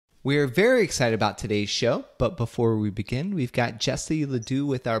We're very excited about today's show, but before we begin, we've got Jessie Ledoux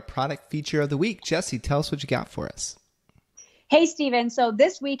with our product feature of the week. Jessie, tell us what you got for us. Hey, Steven. So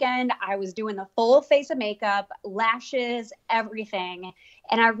this weekend, I was doing the full face of makeup, lashes, everything.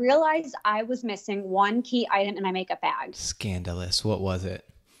 And I realized I was missing one key item in my makeup bag. Scandalous. What was it?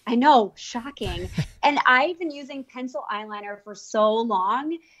 I know, shocking. And I've been using pencil eyeliner for so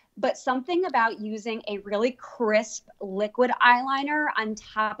long, but something about using a really crisp liquid eyeliner on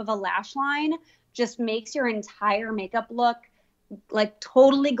top of a lash line just makes your entire makeup look like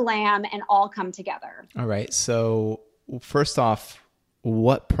totally glam and all come together. All right. So first off,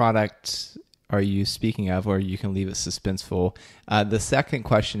 what product are you speaking of, or you can leave it suspenseful? The second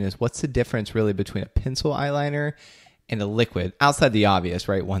question is, what's the difference really between a pencil eyeliner and a liquid? Outside the obvious,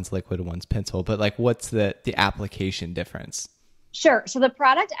 right? One's liquid and one's pencil, but like, what's the application difference? Sure. So the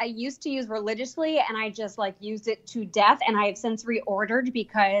product I used to use religiously, and I just used it to death, and I have since reordered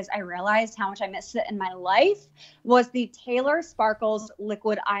because I realized how much I missed it in my life, was the Taylor Sparkles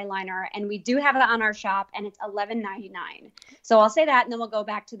liquid eyeliner. And we do have it on our shop, and it's $11.99. So I'll say that, and then we'll go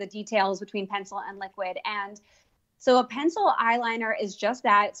back to the details between pencil and liquid. And so a pencil eyeliner is just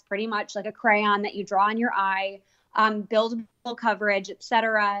that. It's pretty much like a crayon that you draw on your eye, buildable coverage,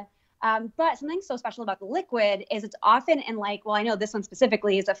 etc. But something so special about the liquid is it's often in I know this one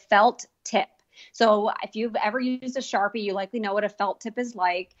specifically is a felt tip. So if you've ever used a Sharpie, you likely know what a felt tip is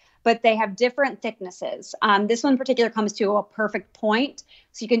like, but they have different thicknesses. This one in particular comes to a perfect point.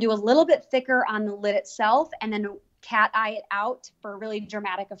 So you can do a little bit thicker on the lid itself and then cat eye it out for a really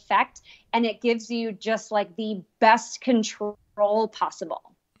dramatic effect. And it gives you just the best control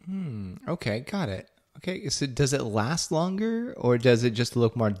possible. Okay, got it. Okay, so does it last longer, or does it just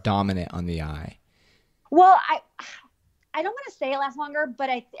look more dominant on the eye? Well, I don't want to say it lasts longer, but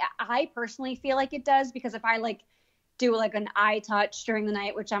I personally feel like it does, because if I do an eye touch during the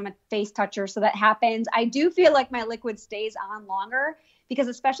night, which I'm a face toucher, so that happens, I do feel like my liquid stays on longer, because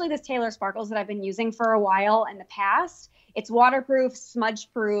especially this Taylor Sparkles that I've been using for a while in the past, it's waterproof,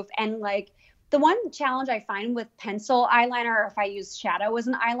 smudge proof, and the one challenge I find with pencil eyeliner, or if I use shadow as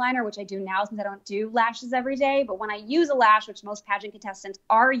an eyeliner, which I do now since I don't do lashes every day, but when I use a lash, which most pageant contestants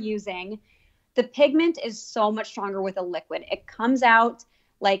are using, the pigment is so much stronger with a liquid. It comes out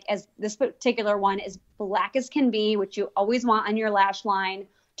as this particular one is black as can be, which you always want on your lash line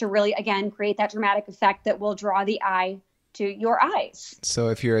to really, again, create that dramatic effect that will draw the eye to your eyes. So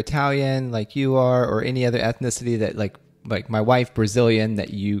if you're Italian like you are, or any other ethnicity that like my wife, Brazilian,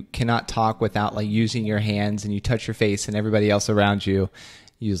 that you cannot talk without using your hands, and you touch your face and everybody else around you,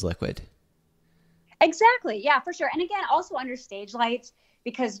 use liquid. Exactly. Yeah, for sure. And again, also under stage lights,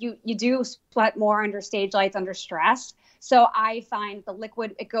 because you do sweat more under stage lights under stress. So I find the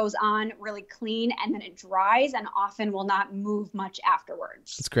liquid, it goes on really clean and then it dries and often will not move much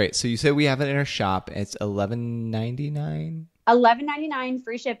afterwards. That's great. So you said we have it in our shop. It's $11.99. $11.99,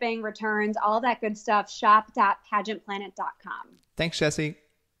 free shipping, returns, all that good stuff. Shop.pageantplanet.com. Thanks, Jessie.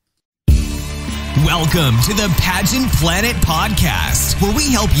 Welcome to the Pageant Planet Podcast, where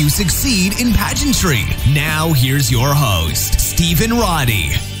we help you succeed in pageantry. Now, here's your host, Stephen Roddy.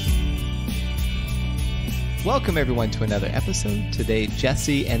 Welcome, everyone, to another episode. Today,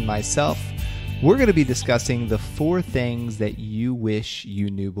 Jessie and myself, we're going to be discussing the 4 things that you wish you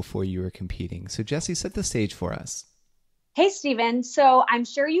knew before you were competing. So, Jessie, set the stage for us. Hey, Stephen. So I'm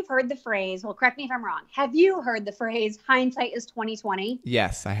sure you've heard the phrase, well, correct me if I'm wrong. Have you heard the phrase, hindsight is 20/20?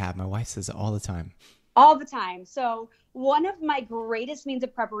 Yes, I have. My wife says it all the time. All the time. So one of my greatest means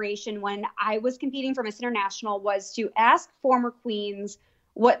of preparation when I was competing for Miss International was to ask former queens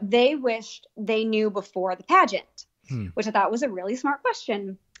what they wished they knew before the pageant, which I thought was a really smart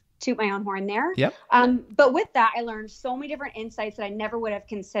question. Toot my own horn there. Yep. But with that, I learned so many different insights that I never would have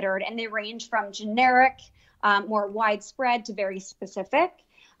considered. And they range from generic, more widespread, to very specific.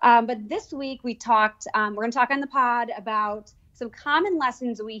 But this week we're going to talk on the pod about some common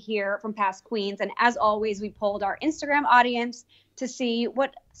lessons we hear from past queens. And as always, we polled our Instagram audience to see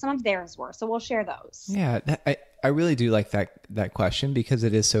what some of theirs were. So we'll share those. Yeah, I really do like that question, because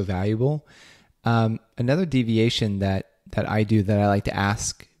it is so valuable. Another deviation that I do, that I like to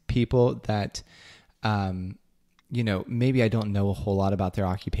ask people that, maybe I don't know a whole lot about their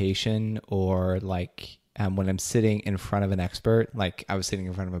occupation, or when I'm sitting in front of an expert, like I was sitting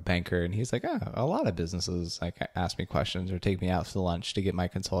in front of a banker, and he's like, oh, a lot of businesses ask me questions or take me out for lunch to get my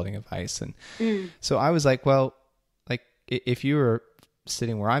consulting advice. And so I was like, well, if you were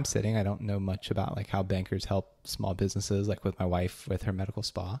sitting where I'm sitting, I don't know much about how bankers help small businesses, with my wife with her medical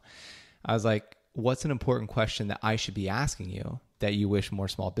spa. I was like, what's an important question that I should be asking you that you wish more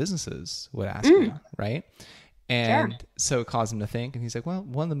small businesses would ask you, right? And so it caused him to think. And he's like, well,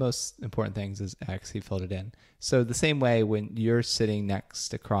 one of the most important things is X. He filled it in. So the same way when you're sitting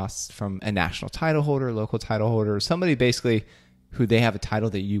next across from a national title holder, local title holder, somebody basically who they have a title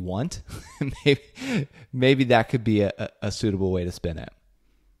that you want, maybe that could be a suitable way to spin it.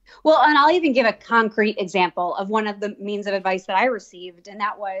 Well, and I'll even give a concrete example of one of the means of advice that I received. And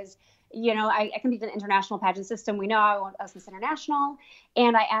that was, I compete in the international pageant system. We know I was Miss International.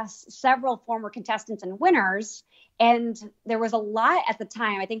 And I asked several former contestants and winners. And there was a lot at the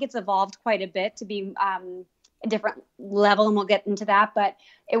time. I think it's evolved quite a bit to be a different level. And we'll get into that. But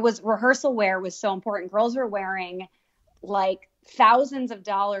it was rehearsal wear was so important. Girls were wearing like thousands of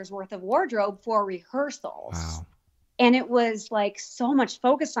dollars worth of wardrobe for rehearsals. Wow. And it was like so much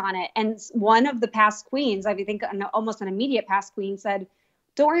focus on it. And one of the past queens, I think almost an immediate past queen, said,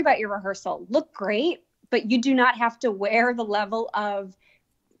 don't worry about your rehearsal. Look great, but you do not have to wear the level of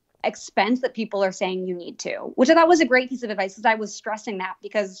expense that people are saying you need to, which I thought was a great piece of advice because I was stressing that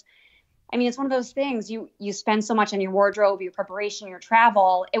because, I mean, it's one of those things you spend so much on your wardrobe, your preparation, your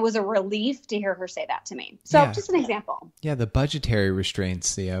travel. It was a relief to hear her say that to me. So just an example. Yeah, the budgetary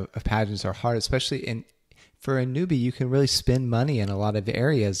restraints of pageants are hard, especially for a newbie. You can really spend money in a lot of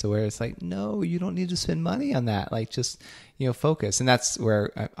areas where it's like, no, you don't need to spend money on that. Like just, focus. And that's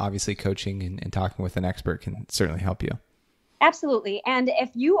where obviously coaching and talking with an expert can certainly help you. Absolutely. And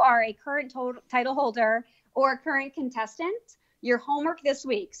if you are a current title holder or a current contestant, your homework this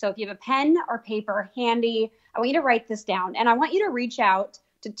week. So if you have a pen or paper handy, I want you to write this down. And I want you to reach out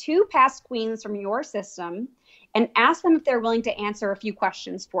to 2 past queens from your system and ask them if they're willing to answer a few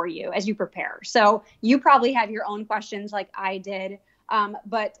questions for you as you prepare. So you probably have your own questions like I did.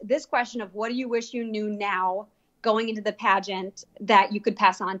 But this question of what do you wish you knew now going into the pageant that you could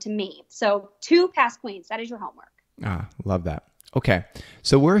pass on to me? So 2 past queens, that is your homework. Love that. Okay.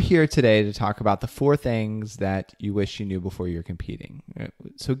 So we're here today to talk about the 4 things that you wish you knew before you're competing.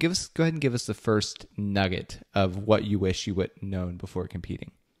 So go ahead and give us the first nugget of what you wish you would have known before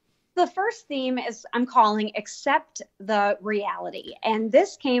competing. The first theme is I'm calling accept the reality. And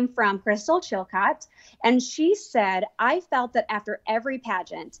this came from Crystal Chilcott. And she said, I felt that after every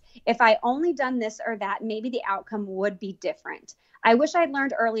pageant, if I only done this or that, maybe the outcome would be different. I wish I'd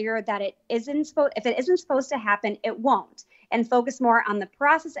learned earlier that if it isn't supposed to happen, it won't. And focus more on the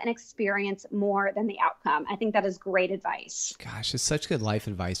process and experience more than the outcome. I think that is great advice. Gosh, it's such good life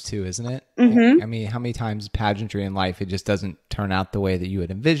advice too, isn't it? Mm-hmm. I mean, how many times pageantry in life, it just doesn't turn out the way that you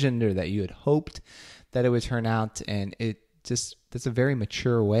had envisioned or that you had hoped that it would turn out. And that's a very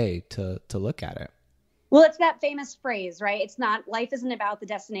mature way to look at it. Well, it's that famous phrase, right? It's not, life isn't about the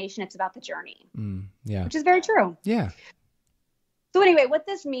destination, it's about the journey. Yeah. Which is very true. Yeah. So anyway, what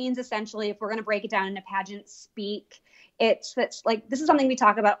this means essentially, if we're going to break it down into pageant speak, it's like, this is something we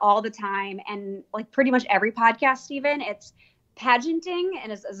talk about all the time. And like pretty much every podcast, Stephen, it's pageanting,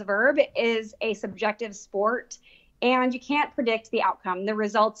 and as a verb, is a subjective sport. And you can't predict the outcome. The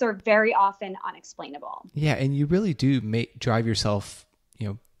results are very often unexplainable. Yeah. And you really do drive yourself,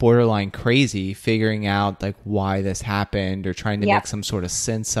 borderline crazy figuring out like why this happened or trying to make some sort of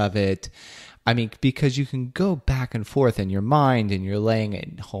sense of it. I mean, because you can go back and forth in your mind and you're laying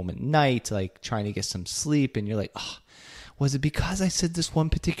at home at night, like trying to get some sleep. And you're like, oh, was it because I said this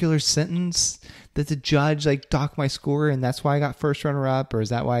one particular sentence that the judge like docked my score and that's why I got first runner up? Or is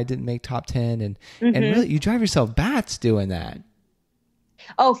that why I didn't make top 10? And really you drive yourself bats doing that.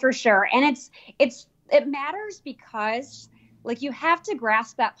 Oh, for sure. And it matters because like you have to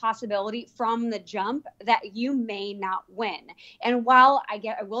grasp that possibility from the jump that you may not win. And while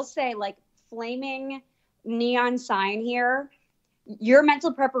I will say like flaming neon sign here, your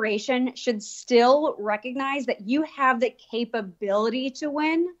mental preparation should still recognize that you have the capability to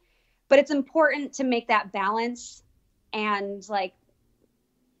win, but it's important to make that balance and like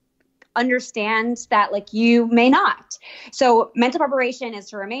understand that like you may not. So mental preparation is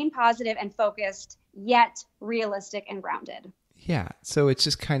to remain positive and focused, yet realistic and grounded. Yeah. So it's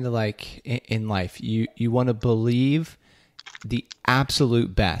just kind of like in life, you want to believe the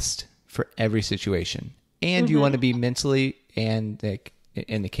absolute best for every situation. And you want to be mentally, and like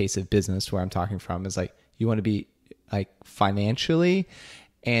in the case of business where I'm talking from, is like you want to be like financially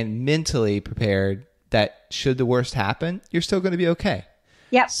and mentally prepared that should the worst happen, you're still going to be okay.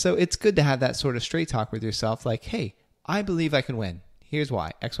 Yeah. So it's good to have that sort of straight talk with yourself. Like, hey, I believe I can win. Here's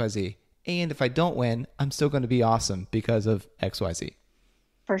why, XYZ. And if I don't win, I'm still going to be awesome because of XYZ.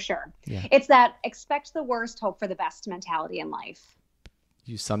 For sure. Yeah. It's that expect the worst, hope for the best mentality in life.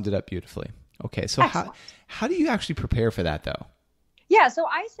 You summed it up beautifully. Okay. So Excellent. how do you actually prepare for that though? Yeah, so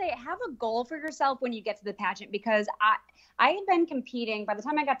I say have a goal for yourself when you get to the pageant, because I had been competing. By the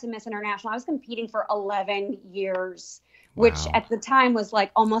time I got to Miss International, I was competing for 11 years, which Wow. at the time was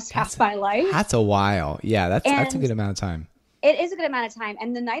like almost half my life. That's a while. Yeah, that's a And good amount of time. it is a good amount of time.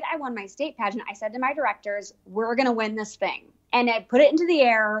 And the night I won my state pageant, I said to my directors, we're going to win this thing. And I put it into the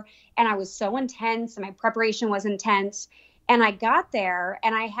air, and I was so intense, and my preparation was intense. And I got there,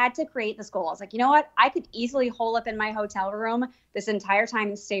 and I had to create this goal. I was like, you know what? I could easily hole up in my hotel room this entire time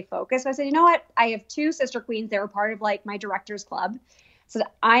and stay focused. So I said, you know what? I have two sister queens. They were part of like my director's club. So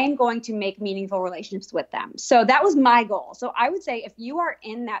I am going to make meaningful relationships with them. So that was my goal. So I would say if you are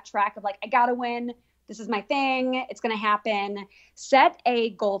in that track of like, I got to win, this is my thing, it's going to happen, set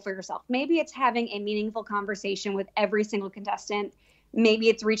a goal for yourself. Maybe it's having a meaningful conversation with every single contestant. Maybe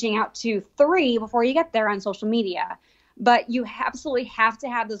it's reaching out to 3 before you get there on social media. But you absolutely have to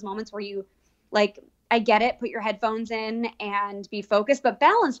have those moments where you, like, I get it, put your headphones in and be focused, but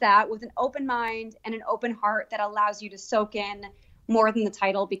balance that with an open mind and an open heart that allows you to soak in more than the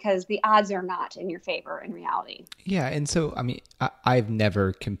title, because the odds are not in your favor in reality. Yeah, and so I mean, I've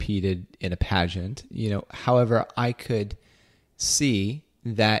never competed in a pageant, However, I could see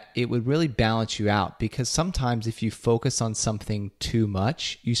that it would really balance you out, because sometimes if you focus on something too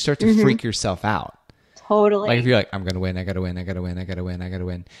much, you start to freak yourself out. Totally. Like if you're like, I'm going to win, I got to win, I got to win, I got to win, I got to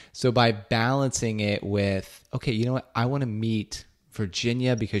win. So by balancing it with, okay, you know what? I want to meet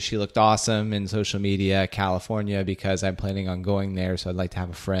Virginia because she looked awesome in social media, California because I'm planning on going there, so I'd like to have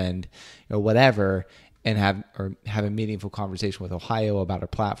a friend or whatever, and have a meaningful conversation with Ohio about her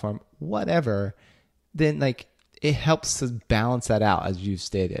platform, whatever. Then like it helps to balance that out, as you've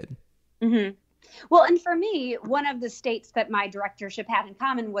stated. Mm-hmm. Well, and for me, one of the states that my directorship had in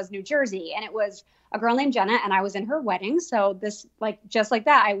common was New Jersey, and it was a girl named Jenna, and I was in her wedding. So this, like, just like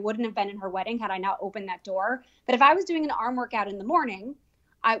that, I wouldn't have been in her wedding had I not opened that door. But if I was doing an arm workout in the morning,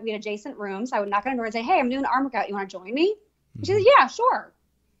 we had adjacent rooms. I would knock on her door and say, hey, I'm doing an arm workout. You want to join me? And she said, yeah, sure.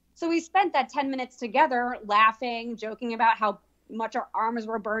 So we spent that 10 minutes together laughing, joking about how much our arms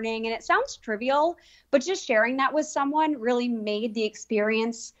were burning. And it sounds trivial, but just sharing that with someone really made the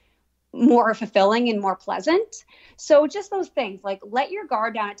experience more fulfilling and more pleasant. So just those things, like let your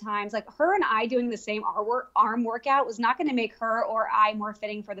guard down at times. Like her and I doing the same arm workout was not going to make her or I more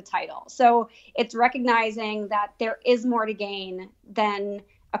fitting for the title. So it's recognizing that there is more to gain than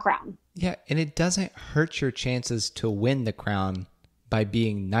a crown. Yeah, and it doesn't hurt your chances to win the crown by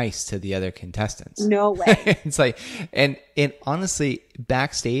being nice to the other contestants. No way. It's like, and honestly,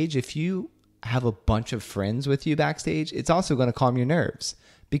 backstage, if you have a bunch of friends with you backstage, it's also going to calm your nerves,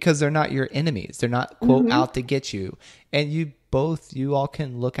 because they're not your enemies. They're not, quote, out to get you. And you all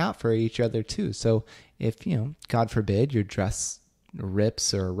can look out for each other too. So if, God forbid, your dress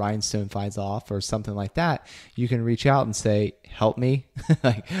rips or a rhinestone flies off or something like that, you can reach out and say, help me.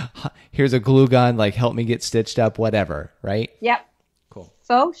 Like, here's a glue gun, like, help me get stitched up, whatever, right? Yep. Cool.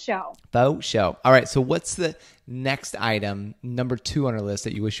 Faux show. Faux show. All right. So what's the next item, number 2 on our list,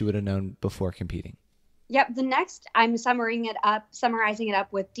 that you wish you would have known before competing? Yep. The next, I'm summarizing it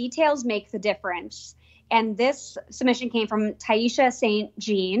up with details make the difference. And this submission came from Taisha St.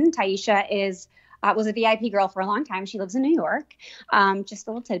 Jean. Taisha was a VIP girl for a long time. She lives in New York. Just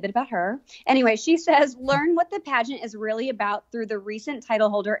a little tidbit about her. Anyway, she says, learn what the pageant is really about through the recent title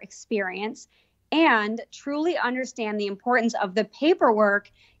holder experience, and truly understand the importance of the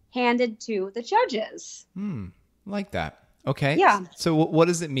paperwork handed to the judges. Like that. Okay. Yeah. So what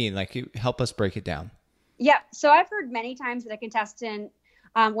does it mean? Like, help us break it down. Yeah. So I've heard many times that a contestant,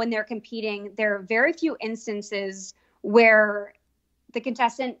 when they're competing, there are very few instances where the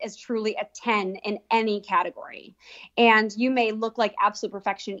contestant is truly a 10 in any category. And you may look like absolute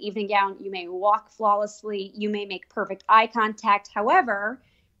perfection, evening gown. You may walk flawlessly. You may make perfect eye contact. However,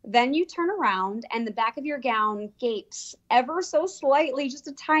 then you turn around and the back of your gown gapes ever so slightly, just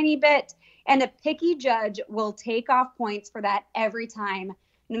a tiny bit. And a picky judge will take off points for that every time,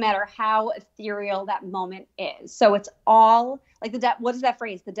 no matter how ethereal that moment is. So it's all like what is that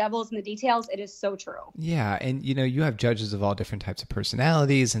phrase? The devil's in the details. It is so true. Yeah. And, you have judges of all different types of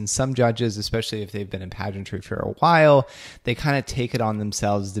personalities, and some judges, especially if they've been in pageantry for a while, they kind of take it on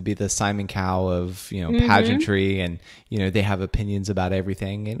themselves to be the Simon Cowell of, pageantry, and, they have opinions about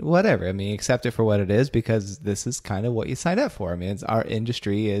everything and whatever. I mean, accept it for what it is, because this is kind of what you signed up for. I mean, our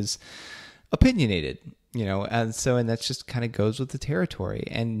industry is opinionated, and that just kind of goes with the territory.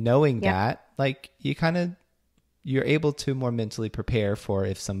 And knowing that, like, you're able to more mentally prepare for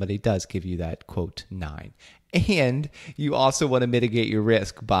if somebody does give you that, quote, 9. And you also want to mitigate your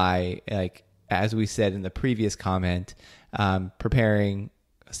risk by, like, as we said in the previous comment, preparing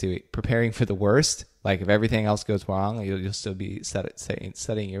for the worst Like if everything else goes wrong, you'll still be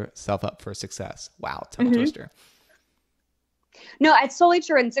setting yourself up for success. Wow, tongue twister. No, it's totally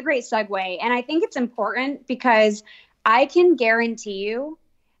true. And it's a great segue. And I think it's important because I can guarantee you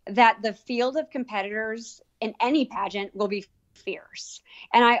that the field of competitors in any pageant will be fierce.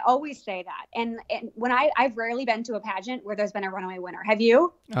 And I always say that. And when I've rarely been to a pageant where there's been a runaway winner. Have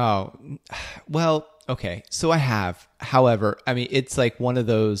you? Oh, well, okay. So I have. However, I mean, it's like one of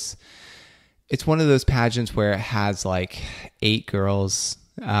those pageants where it has like 8 girls,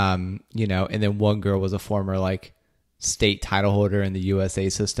 and then one girl was a former like state title holder in the USA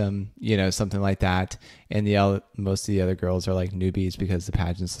system, something like that. And most of the other girls are like newbies because the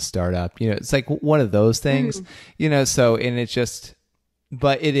pageant's a startup. It's like one of those things, so, and it's just,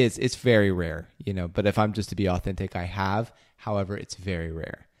 but it's very rare, but if I'm just to be authentic, I have, however, it's very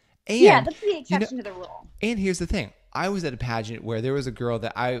rare. And, yeah, that's the exception to the rule. And here's the thing. I was at a pageant where there was a girl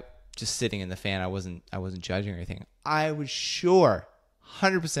that I just sitting in the fan. I wasn't judging or anything. I was sure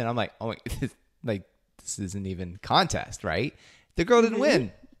 100%. I'm like, oh, like, this isn't even contest, right? The girl didn't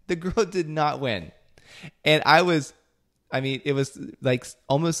win. The girl did not win. And it was like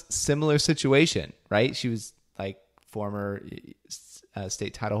almost similar situation, right? She was like former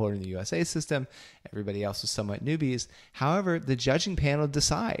state title holder in the USA system. Everybody else was somewhat newbies. However, the judging panel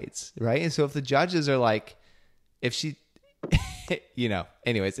decides, right? And so if the judges are like, if she,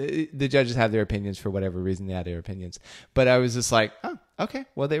 anyways, the judges have their opinions for whatever reason. They had their opinions. But I was just like, oh, okay.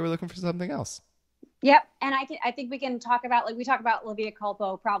 Well, they were looking for something else. Yep. And I think we can talk about, like we talk about Olivia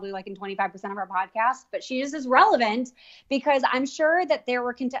Culpo probably like in 25% of our podcast, but she just is relevant because I'm sure that there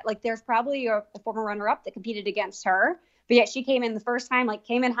were, there's probably a former runner-up that competed against her, but yet she came in the first time, like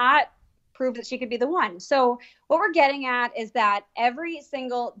came in hot, proved that she could be the one. So what we're getting at is that every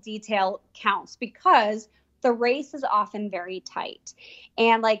single detail counts because the race is often very tight.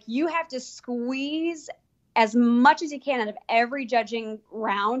 And like you have to squeeze as much as you can out of every judging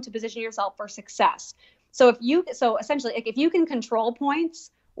round to position yourself for success. So essentially, if you can control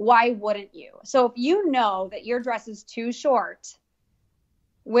points, why wouldn't you? So if you know that your dress is too short,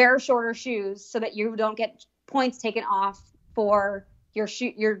 wear shorter shoes so that you don't get points taken off for your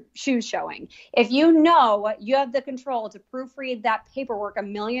shoes showing. If you know you have the control to proofread that paperwork a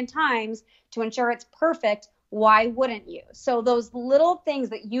million times to ensure it's perfect, why wouldn't you? So those little things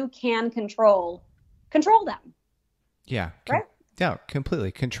that you can control them. Yeah. Right? Yeah,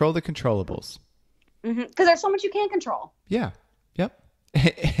 completely. Control the controllables. Because there's so much you can't control. Yeah. Yep.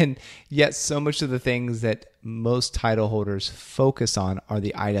 And yet so much of the things that most title holders focus on are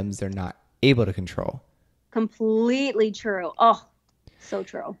the items they're not able to control. Completely true. Oh, so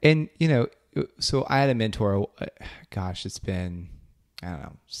true. And, so I had a mentor, gosh, it's been, I don't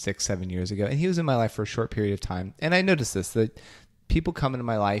know, 6-7 years ago. And he was in my life for a short period of time. And I noticed this, that people come into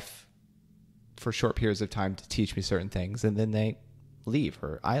my life for short periods of time to teach me certain things, and then they leave,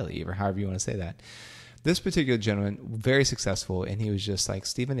 or I leave, or however you want to say that. This particular gentleman, very successful, and he was just like,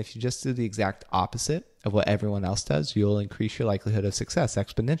 Stephen, if you just do the exact opposite of what everyone else does, you'll increase your likelihood of success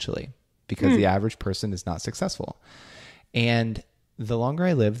exponentially because the average person is not successful. And the longer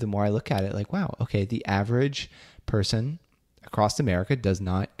I live, the more I look at it like, wow, okay, the average person across America does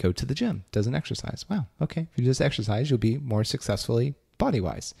not go to the gym, doesn't exercise. Wow, okay, if you just exercise, you'll be more successfully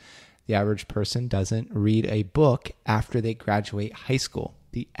body-wise. The average person doesn't read a book after they graduate high school.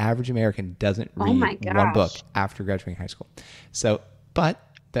 The average American doesn't read one book after graduating high school. So, but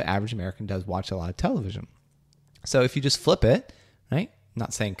the average American does watch a lot of television. So if you just flip it, right? I'm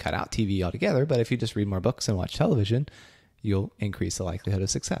not saying cut out TV altogether, but if you just read more books and watch television, you'll increase the likelihood of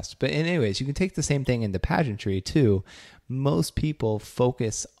success. But anyways, you can take the same thing into pageantry too. Most people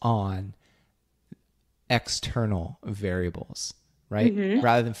focus on external variables, right?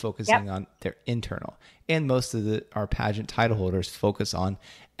 Rather than focusing on their internal. And most of our pageant title holders focus on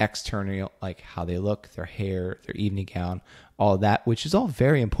external, like how they look, their hair, their evening gown, all that, which is all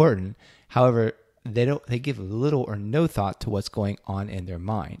very important. However, they give little or no thought to what's going on in their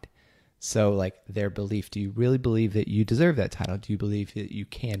mind. So like their belief, do you really believe that you deserve that title? Do you believe that you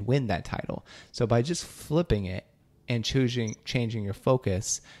can win that title? So by just flipping it and changing your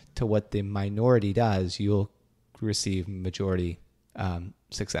focus to what the minority does, you'll receive majority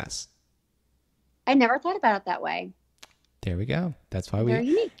success. I never thought about it that way. There we go. That's why Very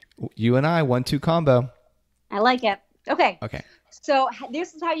unique. You and I, 1-2 combo. I like it. Okay. So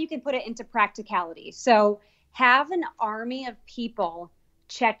this is how you can put it into practicality. So have an army of people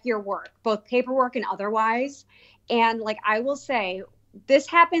check your work, both paperwork and otherwise. And like I will say, this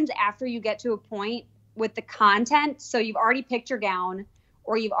happens after you get to a point with the content. So you've already picked your gown,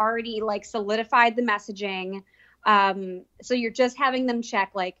 or you've already like solidified the messaging. So you're just having them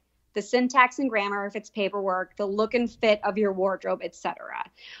check like the syntax and grammar, if it's paperwork, the look and fit of your wardrobe, etc.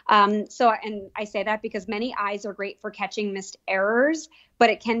 And I say that because many eyes are great for catching missed errors, but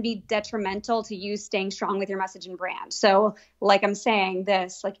it can be detrimental to you staying strong with your message and brand. So like I'm saying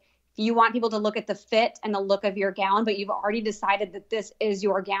this, like if you want people to look at the fit and the look of your gown, but you've already decided that this is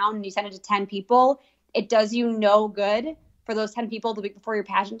your gown and you send it to 10 people, it does you no good for those 10 people the week before your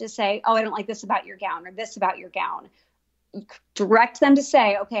pageant to say, oh, I don't like this about your gown or this about your gown. Direct them to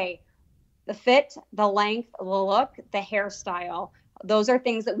say, okay, the fit, the length, the look, the hairstyle, those are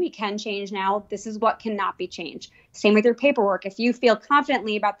things that we can change now. This is what cannot be changed. Same with your paperwork. If you feel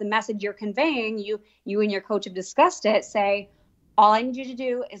confidently about the message you're conveying, you and your coach have discussed it, say, all I need you to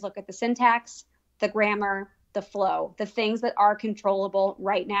do is look at the syntax, the grammar, the flow, the things that are controllable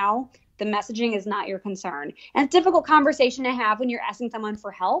right now. The messaging is not your concern. And it's a difficult conversation to have when you're asking someone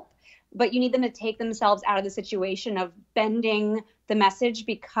for help, but you need them to take themselves out of the situation of bending the message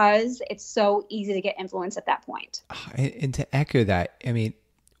because it's so easy to get influenced at that point. And to echo that, I mean,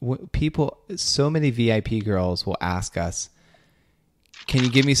 people, so many VIP girls will ask us, can you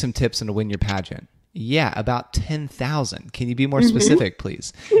give me some tips on to win your pageant? Yeah, about 10,000. Can you be more specific,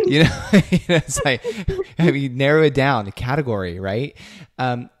 please? It's like, I mean, narrow it down, a category, right?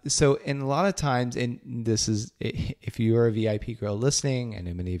 So, and a lot of times, and this is, if you are a VIP girl listening,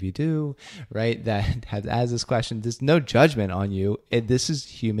 and many of you do, right, that has this question, there's no judgment on you. This is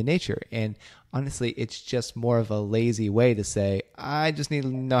human nature. And honestly, it's just more of a lazy way to say, I just need to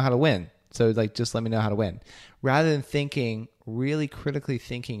know how to win. So like, just let me know how to win. Rather than really critically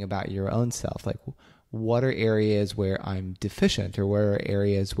thinking about your own self, like what are areas where I'm deficient or where are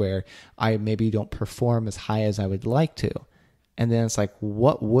areas where I maybe don't perform as high as I would like to. And then it's like,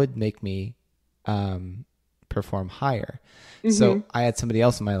 what would make me perform higher? So I had somebody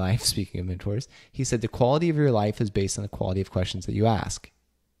else in my life, speaking of mentors, he said, the quality of your life is based on the quality of questions that you ask.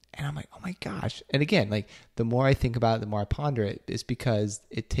 And I'm like, oh my gosh. And again, like the more I think about it, the more I ponder it, is because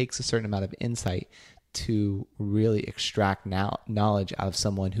it takes a certain amount of insight to really extract knowledge out of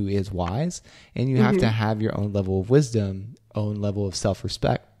someone who is wise. And you have to have your own level of wisdom, own level of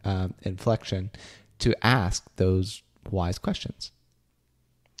self-respect, inflection to ask those wise questions.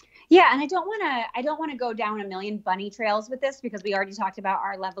 Yeah, and I don't want to go down a million bunny trails with this because we already talked about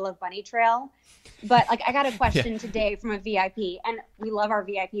our level of bunny trail. But like I got a question today from a VIP, and we love our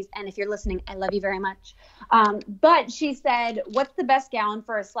VIPs. And if you're listening, I love you very much. But she said, "What's the best gown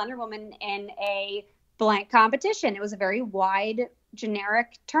for a slender woman in a blank competition?" It was a very wide,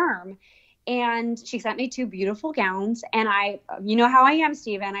 generic term. And she sent me 2 beautiful gowns. And you know how I am,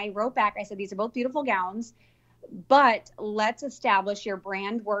 Steve. And I wrote back. I said, these are both beautiful gowns. But let's establish your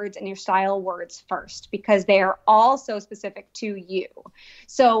brand words and your style words first, because they are all so specific to you.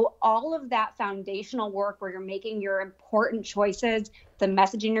 So all of that foundational work where you're making your important choices, the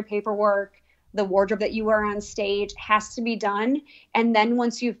messaging, your paperwork, the wardrobe that you wear on stage has to be done. And then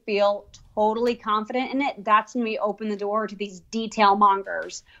once you feel totally confident in it, that's when we open the door to these detail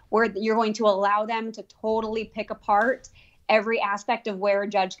mongers where you're going to allow them to totally pick apart every aspect of where a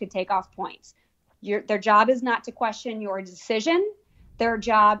judge could take off points. Their job is not to question your decision. Their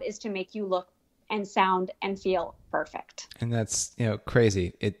job is to make you look and sound and feel perfect. And that's,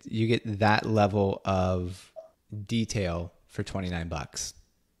 crazy. You get that level of detail for $29.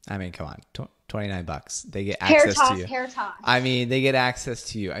 I mean, come on, $29. They get access to you. Hair toss. I mean, they get access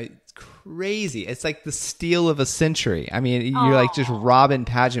to you. It's crazy. It's like the steal of a century. I mean, you're like just robbing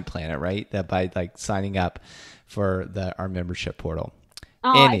Pageant Planet, right? That by like signing up for our membership portal.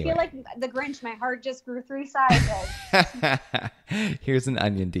 Oh, anyway. I feel like the Grinch. My heart just grew 3 sizes. Here's an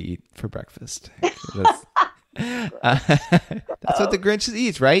onion to eat for breakfast. That's what the Grinch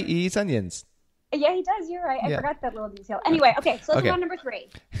eats, right? He eats onions. Yeah, he does. You're right. I forgot that little detail. Anyway, okay. So let's go on number 3.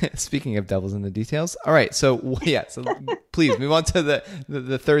 Speaking of devils in the details. All right. So yeah. So please move on to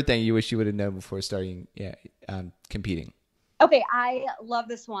the third thing you wish you would have known before starting competing. Okay. I love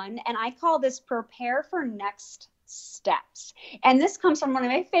this one. And I call this prepare for next steps. And this comes from one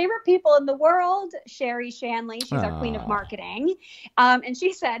of my favorite people in the world, Sherry Shanley. She's our queen of marketing. And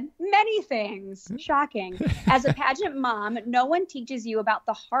she said many things. Shocking. As a pageant mom, no one teaches you about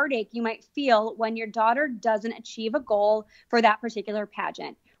the heartache you might feel when your daughter doesn't achieve a goal for that particular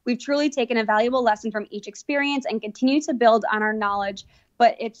pageant. We've truly taken a valuable lesson from each experience and continue to build on our knowledge,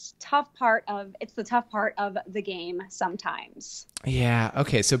 but it's the tough part of the game sometimes. Yeah.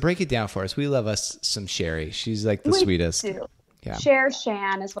 Okay. So break it down for us. We love us some Sherry. She's like the sweetest. Yeah.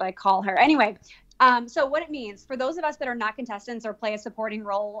 Shan is what I call her. Anyway, so what it means for those of us that are not contestants or play a supporting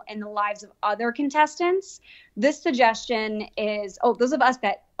role in the lives of other contestants, this suggestion is, those of us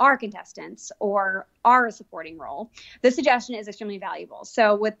that are contestants or are a supporting role, this suggestion is extremely valuable.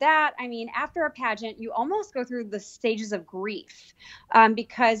 So with that, I mean, after a pageant, you almost go through the stages of grief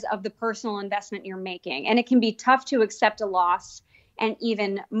because of the personal investment you're making. And it can be tough to accept a loss and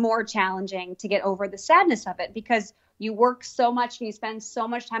even more challenging to get over the sadness of it because you work so much and you spend so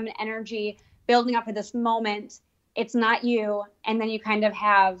much time and energy building up to this moment. It's not you. And then you kind of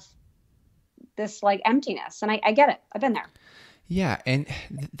have this like emptiness. And I get it. I've been there. Yeah. And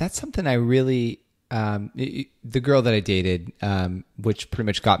that's something I really, the girl that I dated, which pretty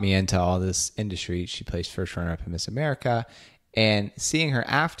much got me into all this industry, she placed first runner up in Miss America, and seeing her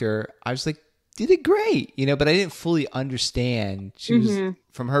after, I was like, you did great, but I didn't fully understand. She was,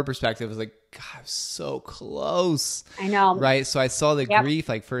 from her perspective, it was like, God, I was so close. I know. Right. So I saw the grief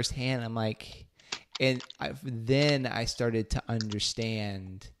like firsthand. I'm like, then I started to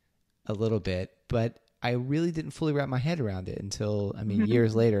understand a little bit, but I really didn't fully wrap my head around it until,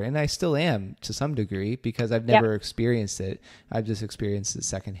 years later. And I still am to some degree because I've never experienced it. I've just experienced it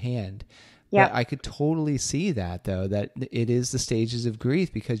secondhand. But I could totally see that, though, that it is the stages of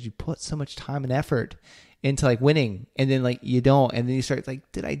grief because you put so much time and effort into like winning, and then like you don't, and then you start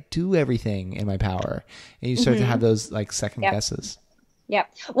like, did I do everything in my power? And you start to have those like second guesses. Yeah.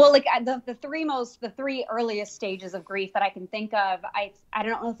 Well, like the three earliest stages of grief that I can think of, I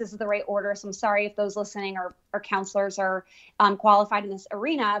don't know if this is the right order, so I'm sorry if those listening or counselors are qualified in this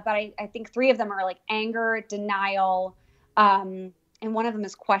arena, but I think three of them are like anger, denial, and one of them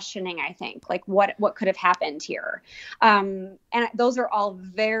is questioning, I think, like what could have happened here. And those are all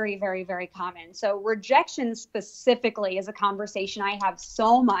very, very, very common. So rejection specifically is a conversation I have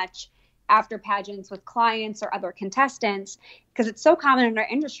so much after pageants with clients or other contestants, because it's so common in our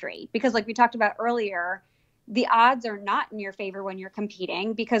industry. Because like we talked about earlier, the odds are not in your favor when you're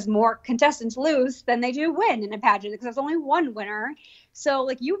competing because more contestants lose than they do win in a pageant because there's only one winner. So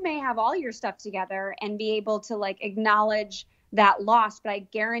like you may have all your stuff together and be able to like acknowledge that loss, but I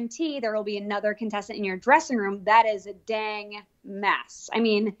guarantee there will be another contestant in your dressing room that is a dang mess. I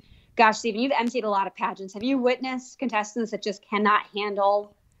mean, gosh, Stephen, you've emceed a lot of pageants. Have you witnessed contestants that just cannot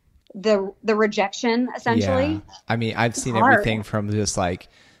handle the rejection, essentially? Yeah. I mean, I've seen everything from just like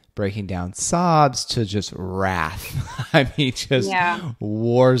breaking down sobs to just wrath. I mean, just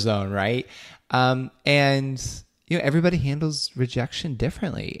war zone, right? And everybody handles rejection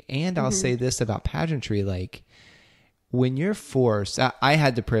differently. And I'll say this about pageantry, like when you're forced, I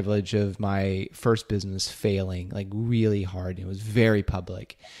had the privilege of my first business failing like really hard. It was very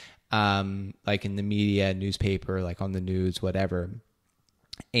public, like in the media, newspaper, like on the news, whatever.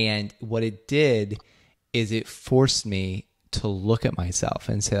 And what it did is it forced me to look at myself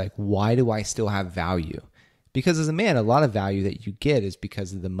and say, like, why do I still have value? Because as a man, a lot of value that you get is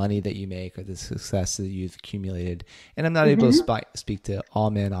because of the money that you make or the success that you've accumulated. And I'm not able to speak to all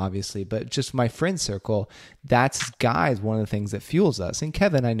men, obviously, but just my friend circle, that's guys, one of the things that fuels us. And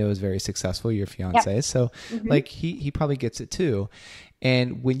Kevin, I know, is very successful, your fiance. Yep. So like he probably gets it too.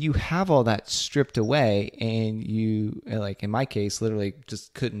 And when you have all that stripped away and you, like in my case, literally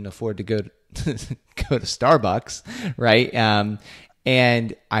just couldn't afford to go to Starbucks, right?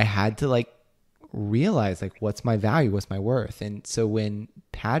 And I had to like realize like, what's my value? What's my worth? And so when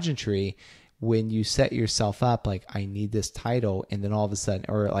pageantry, when you set yourself up, like I need this title, and then all of a sudden,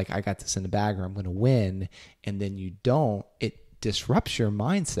 or like I got this in the bag or I'm going to win, and then you don't, it disrupts your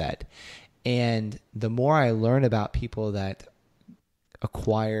mindset. And the more I learn about people that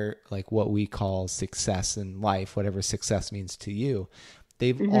acquire like what we call success in life, whatever success means to you,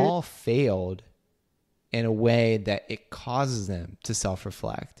 they've all failed in a way that it causes them to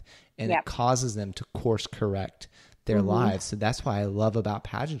self-reflect and it causes them to course correct their lives. So that's why I love about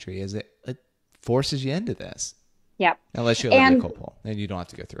pageantry is it forces you into this. Yep. Unless you're like a couple and you don't have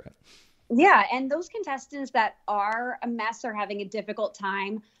to go through it. Yeah. And those contestants that are a mess are having a difficult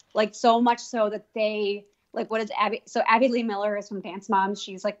time, like so much so that they, like, what is Abby? So Abby Lee Miller is from Dance Moms.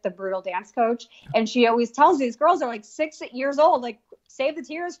 She's like the brutal dance coach. And she always tells these girls are like 6 years old, like save the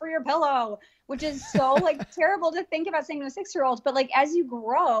tears for your pillow, which is so like terrible to think about saying to a 6-year-old. But like, as you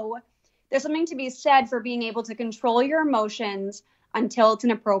grow, there's something to be said for being able to control your emotions until it's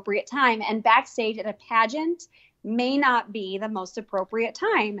an appropriate time. And backstage at a pageant may not be the most appropriate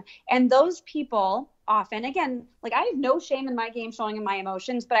time. And those people often, again, like I have no shame in my game showing in my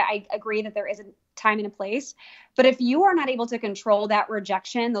emotions, but I agree that there is a time and a place. But if you are not able to control that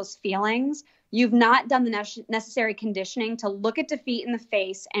rejection, those feelings, you've not done the necessary conditioning to look at defeat in the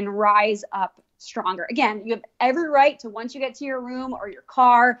face and rise up stronger. Again, you have every right to, once you get to your room or your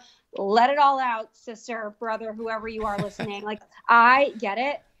car, let it all out, sister, brother, whoever you are listening. Like, I get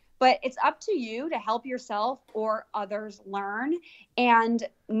it. but it's up to you to help yourself or others learn. And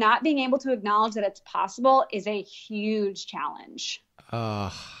not being able to acknowledge that it's possible is a huge challenge.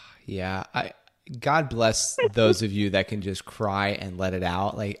 Yeah. God bless those of you that can just cry and let it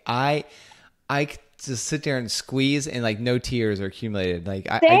out. Like I just sit there and squeeze and like no tears are accumulated.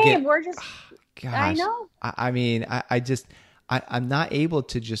 Like I get, We're just, gosh, I know. I mean, I'm not able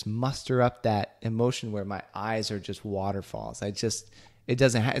to just muster up that emotion where my eyes are just waterfalls. It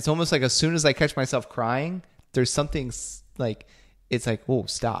doesn't, it's almost like as soon as I catch myself crying, there's something like, it's like, whoa,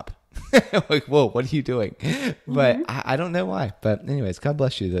 stop. Like, whoa, what are you doing? But I don't know why. But anyways, God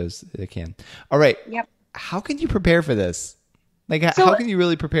bless you, those that can. All right. Yep. How can you prepare for this? Like, how can you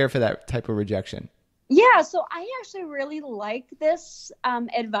really prepare for that type of rejection? Yeah, so I actually really like this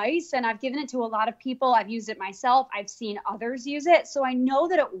advice, and I've given it to a lot of people. I've used it myself. I've seen others use it, so I know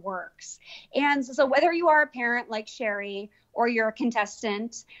that it works. And so whether you are a parent like Sherry or you're a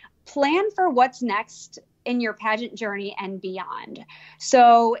contestant, plan for what's next in your pageant journey and beyond.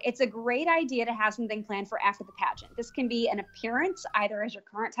 So it's a great idea to have something planned for after the pageant. This can be an appearance, either as your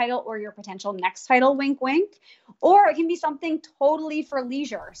current title or your potential next title, wink, wink, or it can be something totally for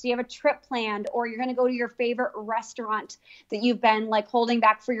leisure. So you have a trip planned, or you're going to go to your favorite restaurant that you've been like holding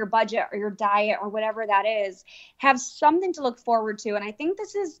back for your budget or your diet or whatever that is. Have something to look forward to. And I think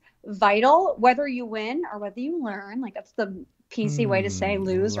this is vital, whether you win or whether you learn. Like, that's the PC way to say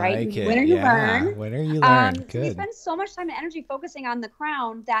lose, right? Win or you learn. Win or you learn. So Good. we spend so much time and energy focusing on the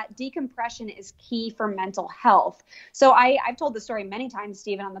crown that decompression is key for mental health. So I've told the story many times,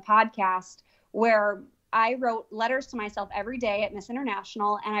 Stephen, on the podcast, where I wrote letters to myself every day at Miss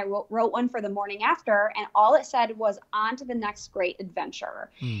International, and I wrote one for the morning after, and all it said was on to the next great adventure.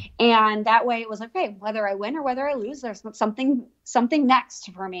 And that way it was like, okay, whether I win or whether I lose, there's something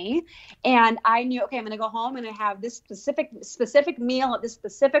next for me. And I knew, okay, I'm going to go home and have this specific meal at this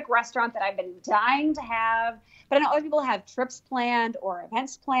specific restaurant that I've been dying to have. But I know other people have trips planned or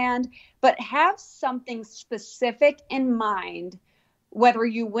events planned, but have something specific in mind, whether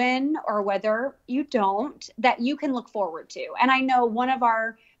you win or whether you don't, that you can look forward to. And I know one of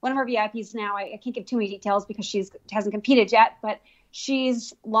our VIPs now, I can't give too many details because she hasn't competed yet, but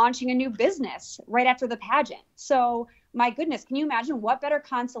she's launching a new business right after the pageant. So my goodness, can you imagine what better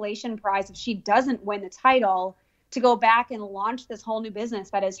consolation prize if she doesn't win the title to go back and launch this whole new business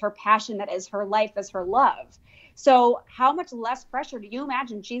that is her passion, that is her life, is her love. So how much less pressure do you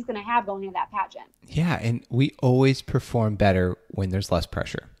imagine she's going to have going into that pageant? Yeah, and we always perform better when there's less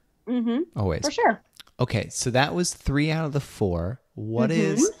pressure. Always. For sure. Okay, so that was 3 out of the 4. What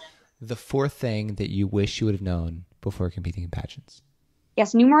is the 4th thing that you wish you would have known before competing in pageants?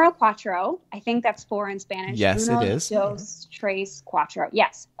 Yes, numero cuatro. I think that's 4 in Spanish. Yes, Uno, it is. Dos, tres, cuatro.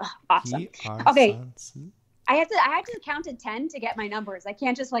 Yes. Awesome. Okay. I have to count to 10 to get my numbers. I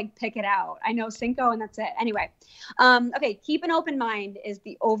can't just like pick it out. I know cinco and that's it. Anyway. Okay. Keep an open mind is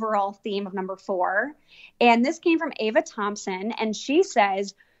the overall theme of number 4. And this came from Ava Thompson. And she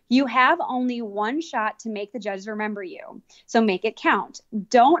says, you have only one shot to make the judges remember you. So make it count.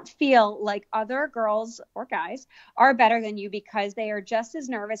 Don't feel like other girls or guys are better than you because they are just as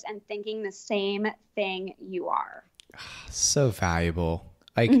nervous and thinking the same thing you are. So valuable.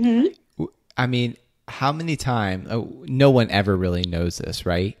 Like, I mean, how many times, no one ever really knows this,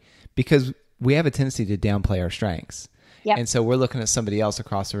 right? Because we have a tendency to downplay our strengths. Yep. And so we're looking at somebody else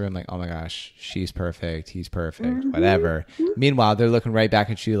across the room like, oh my gosh, she's perfect, he's perfect, whatever. Meanwhile, they're looking right back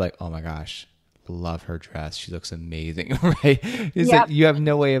at you like, oh my gosh, love her dress. She looks amazing, right? It's like you have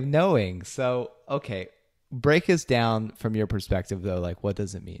no way of knowing. So, okay, break us down from your perspective though. Like, what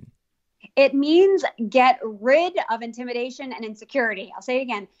does it mean? It means get rid of intimidation and insecurity. I'll say it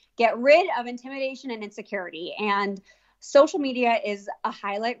again, get rid of intimidation and insecurity. And social media is a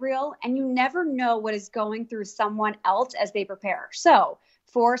highlight reel, and you never know what is going through someone else as they prepare. So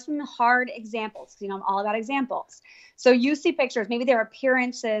for some hard examples, you know, I'm all about examples. So you see pictures, maybe their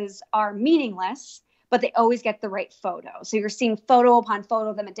appearances are meaningless, but they always get the right photo. So you're seeing photo upon photo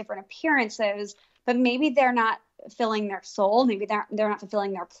of them at different appearances, but maybe they're not filling their soul. Maybe they're not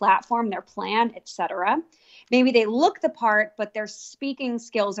fulfilling their platform, their plan, etc. Maybe they look the part, but their speaking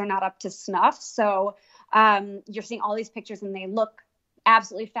skills are not up to snuff. So you're seeing all these pictures and they look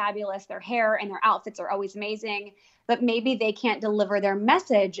absolutely fabulous. Their hair and their outfits are always amazing, but maybe they can't deliver their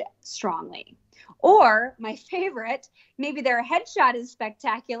message strongly. Or my favorite, maybe their headshot is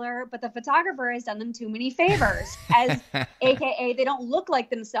spectacular, but the photographer has done them too many favors, as AKA they don't look like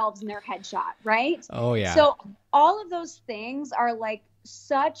themselves in their headshot, right? Oh, yeah. So all of those things are like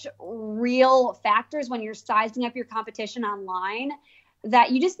such real factors when you're sizing up your competition online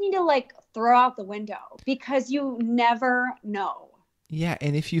that you just need to like throw out the window because you never know. Yeah,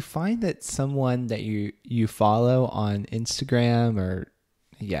 and if you find that someone that you follow on Instagram or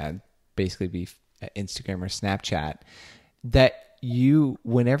basically be Instagram or Snapchat, that you,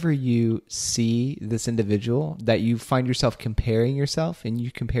 whenever you see this individual, that you find yourself comparing yourself and you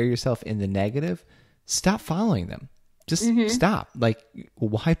compare yourself in the negative, stop following them. Just stop. Like,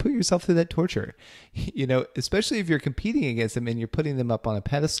 why put yourself through that torture? Especially if you're competing against them and you're putting them up on a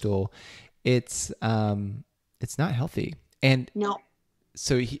pedestal, it's not healthy. And No.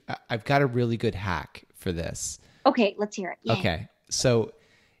 so I've got a really good hack for this. Okay, let's hear it. Yay. Okay. So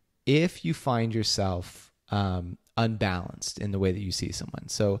if you find yourself unbalanced in the way that you see someone,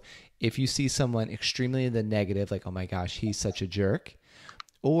 so if you see someone extremely in the negative, like, oh my gosh, he's such a jerk,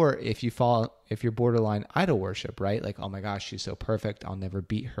 or if you're borderline idol worship, right? Like, oh my gosh, she's so perfect, I'll never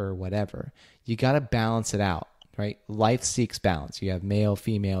beat her, whatever. You got to balance it out, right? Life seeks balance. You have male,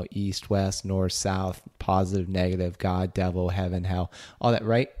 female, east, west, north, south, positive, negative, God, devil, heaven, hell, all that,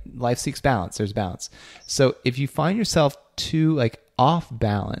 right? Life seeks balance. There's balance. So if you find yourself too off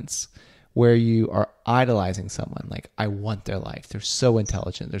balance, where you are idolizing someone, like, I want their life, they're so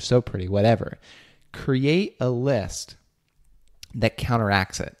intelligent, they're so pretty, whatever, create a list that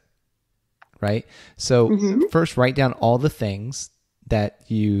counteracts it, right? So first, write down all the things that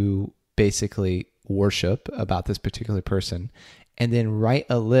you basically worship about this particular person, and then write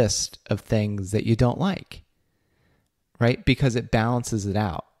a list of things that you don't like, right? Because it balances it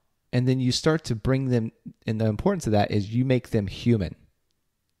out. And then you start to bring them, and the importance of that is you make them human,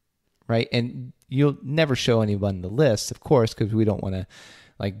 right? And you'll never show anyone the list, of course, because we don't want to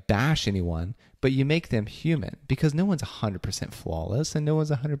bash anyone, but you make them human, because no one's 100% flawless and no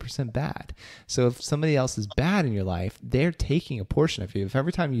one's 100% bad. So if somebody else is bad in your life, they're taking a portion of you. If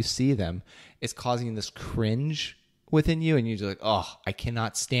every time you see them, it's causing this cringe within you and you're just like, oh, I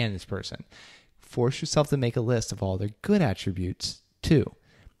cannot stand this person, force yourself to make a list of all their good attributes too.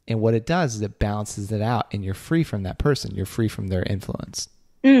 And what it does is it balances it out, and you're free from that person. You're free from their influence.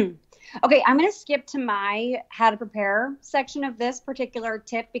 Okay, I'm going to skip to my how to prepare section of this particular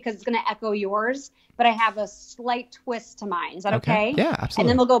tip because it's going to echo yours, but I have a slight twist to mine. Is that okay? Yeah, absolutely. And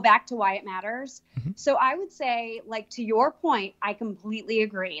then we'll go back to why it matters. So I would say, to your point, I completely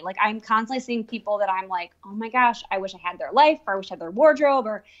agree. I'm constantly seeing people that I'm like, oh my gosh, I wish I had their life, or I wish I had their wardrobe,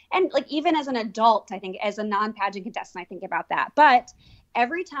 and even as an adult, I think as a non-pageant contestant, I think about that. But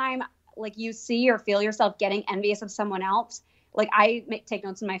every time you see or feel yourself getting envious of someone else, I take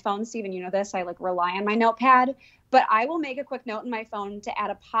notes in my phone, Stephen, you know this, I rely on my notepad, but I will make a quick note in my phone to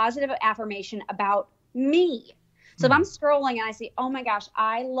add a positive affirmation about me. So if I'm scrolling and I see, oh my gosh,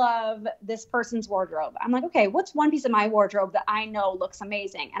 I love this person's wardrobe, I'm like, okay, what's one piece of my wardrobe that I know looks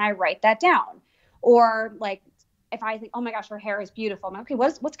amazing? And I write that down. Or if I think, oh my gosh, her hair is beautiful, I'm like, okay,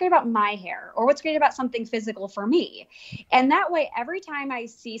 what's great about my hair? Or what's great about something physical for me? And that way, every time I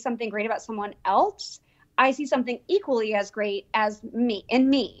see something great about someone else, I see something equally as great as me in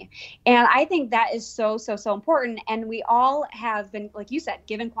me. And I think that is so, so, so important. And we all have been, like you said,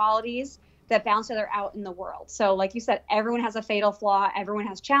 given qualities that balance each other out in the world. So like you said, everyone has a fatal flaw. Everyone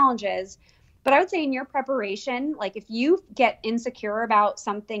has challenges. But I would say in your preparation, if you get insecure about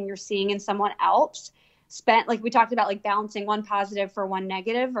something you're seeing in someone else, we talked about, balancing one positive for one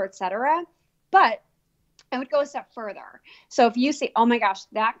negative, or et cetera. But I would go a step further. So if you see, oh my gosh,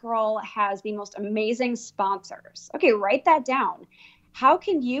 that girl has the most amazing sponsors. Okay, write that down. How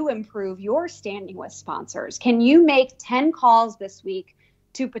can you improve your standing with sponsors? Can you make 10 calls this week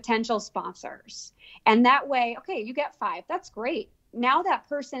to potential sponsors? And that way, okay, you get 5. That's great. Now that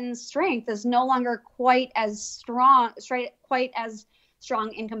person's strength is no longer quite as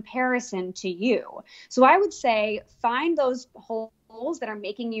strong in comparison to you. So I would say find those holes that are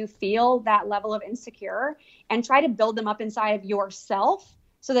making you feel that level of insecure and try to build them up inside of yourself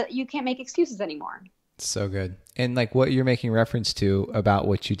so that you can't make excuses anymore. So good. And what you're making reference to about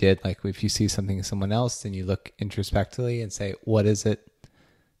what you did, if you see something in someone else, then you look introspectively and say, what is it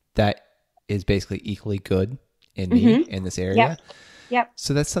that is basically equally good in me in this area? Yep.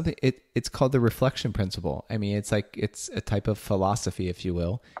 So that's something, it's called the reflection principle. I mean, it's a type of philosophy, if you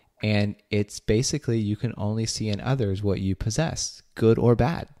will. And it's basically, you can only see in others what you possess, good or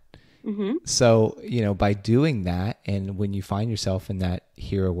bad. So, by doing that, and when you find yourself in that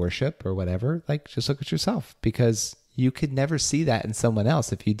hero worship or whatever, just look at yourself, because you could never see that in someone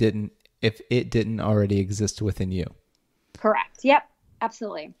else if it didn't already exist within you. Correct. Yep.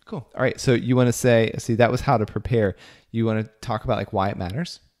 Absolutely. Cool. All right. So you want to see, that was how to prepare. You want to talk about why it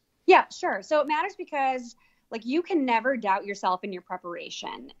matters? Yeah, sure. So it matters because you can never doubt yourself in your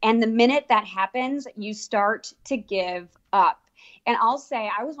preparation. And the minute that happens, you start to give up. And I'll say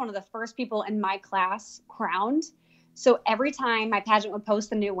I was one of the first people in my class crowned. So every time my pageant would post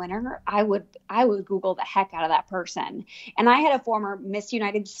the new winner, I would Google the heck out of that person. And I had a former Miss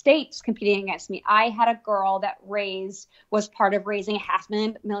United States competing against me. I had a girl that was part of raising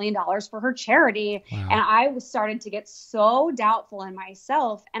 $500,000 for her charity. Wow. And I was started to get so doubtful in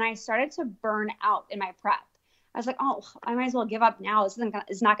myself, and I started to burn out in my prep. I was like, oh, I might as well give up now. It's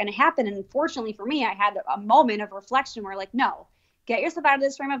not going to happen. And fortunately for me, I had a moment of reflection where like, no, get yourself out of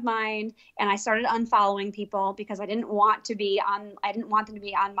this frame of mind. And I started unfollowing people because I didn't want them to be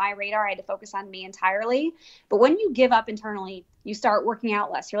on my radar. I had to focus on me entirely. But when you give up internally, you start working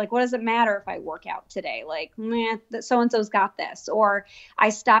out less. You're like, what does it matter if I work out today? Like, man, so-and-so's got this. Or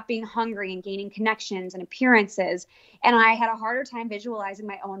I stopped being hungry and gaining connections and appearances. And I had a harder time visualizing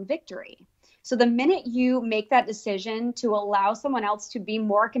my own victory. So the minute you make that decision to allow someone else to be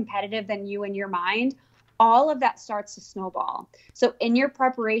more competitive than you in your mind, all of that starts to snowball. So in your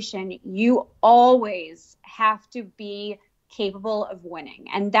preparation, you always have to be capable of winning.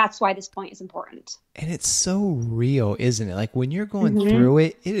 And that's why this point is important. And it's so real, isn't it? Like when you're going through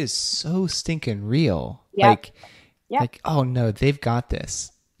it, it is so stinking real. Yep. Like, oh no, they've got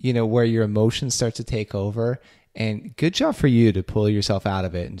this, where your emotions start to take over. And good job for you to pull yourself out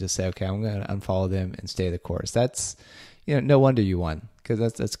of it and just say, okay, I'm going to unfollow them and stay the course. That's, no wonder you won, because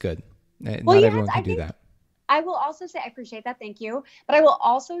that's good. Not everyone can do that. I will also say, I appreciate that. Thank you. But I will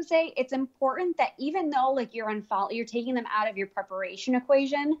also say it's important that even though like you're taking them out of your preparation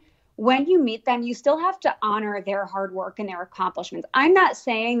equation, when you meet them, you still have to honor their hard work and their accomplishments. I'm not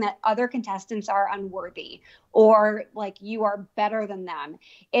saying that other contestants are unworthy or like you are better than them.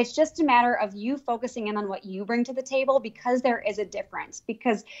 It's just a matter of you focusing in on what you bring to the table, because there is a difference.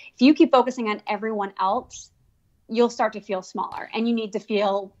 Because if you keep focusing on everyone else, you'll start to feel smaller, and you need to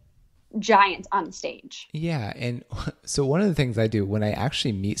feel giant on the stage. Yeah. And so one of the things I do when I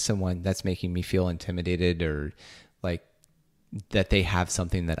actually meet someone that's making me feel intimidated or like that they have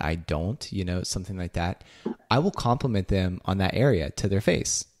something that I don't, something like that, I will compliment them on that area to their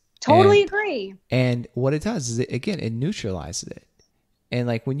face. Totally agree. And what it does is, it neutralizes it. And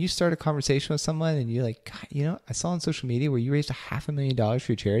like when you start a conversation with someone and you're like, God, I saw on social media where you raised $500,000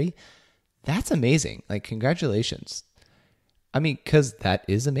 for your charity. That's amazing. Like, congratulations. I mean, because that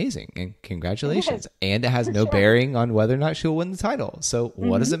is amazing, and congratulations. And it has no bearing on whether or not she'll win the title. So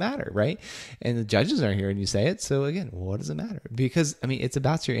what does it matter, right? And the judges aren't hearing you say it. So again, what does it matter? Because it's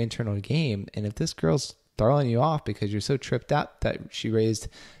about your internal game. And if this girl's throwing you off because you're so tripped out that she raised,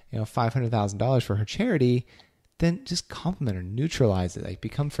 $500,000 for her charity, then just compliment her, neutralize it, like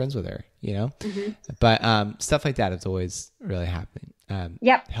become friends with her, But stuff like that is always really happening.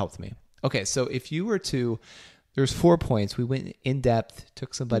 Helped me. Okay, so if you were to, there's 4 points. We went in depth,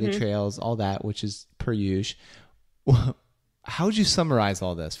 took some buddy trails, all that, which is per usual. How would you summarize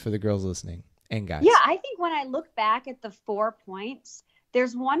all this for the girls listening and guys? Yeah, I think when I look back at the 4 points,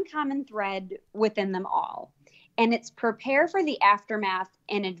 there's one common thread within them all, and it's prepare for the aftermath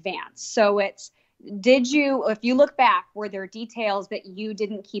in advance. So it's, if you look back, were there details that you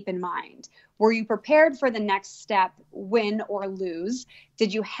didn't keep in mind? Were you prepared for the next step, win or lose?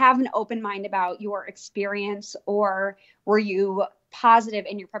 Did you have an open mind about your experience, or were you positive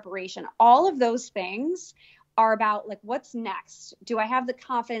in your preparation? All of those things are about like, what's next? Do I have the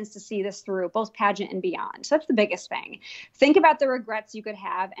confidence to see this through, both pageant and beyond? So that's the biggest thing. Think about the regrets you could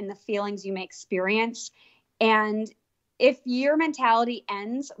have and the feelings you may experience. And if your mentality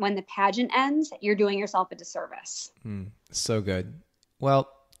ends when the pageant ends, you're doing yourself a disservice. So good. Well,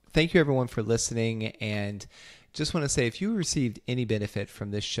 thank you everyone for listening. And just want to say, if you received any benefit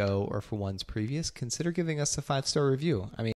from this show or for ones previous, consider giving us a 5-star review.